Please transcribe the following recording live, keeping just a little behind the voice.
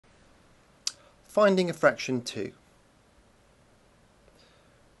Finding a fraction 2.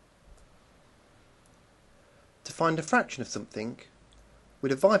 To find a fraction of something, we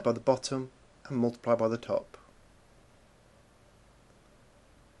divide by the bottom and multiply by the top.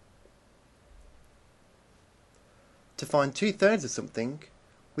 To find 2/3 of something,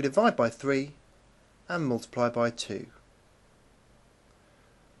 we divide by 3 and multiply by 2.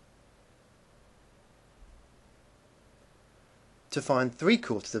 To find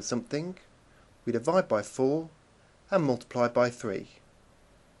 3/4 of something, we divide by 4 and multiply by 3.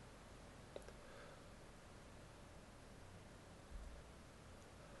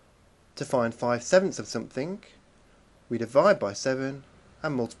 To find 5/7 of something, we divide by 7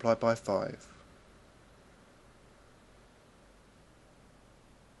 and multiply by 5.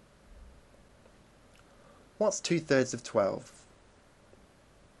 What's 2/3 of 12?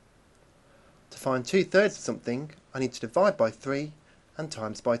 To find 2/3 of something, I need to divide by 3 and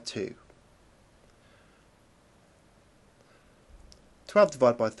times by 2. 12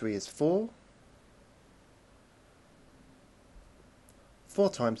 divided by 3 is 4. 4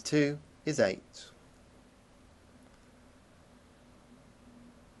 times 2 is 8.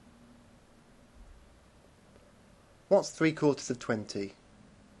 What's 3/4 of 20?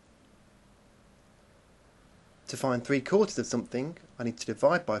 To find 3/4 of something, I need to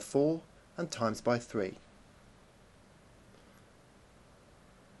divide by 4 and times by 3.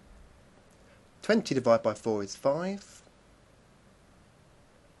 20 divided by 4 is 5.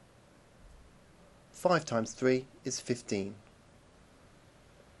 5 times 3 is 15.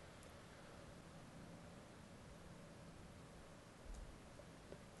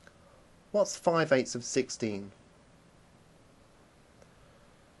 What's 5/8 of 16?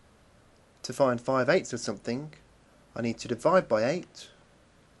 To find 5/8 of something, I need to divide by 8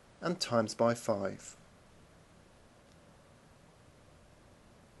 and times by 5.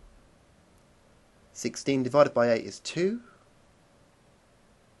 16 divided by 8 is 2.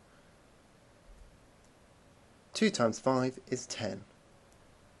 2 times 5 is 10.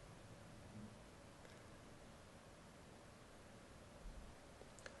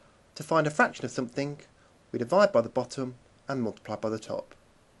 To find a fraction of something, we divide by the bottom and multiply by the top.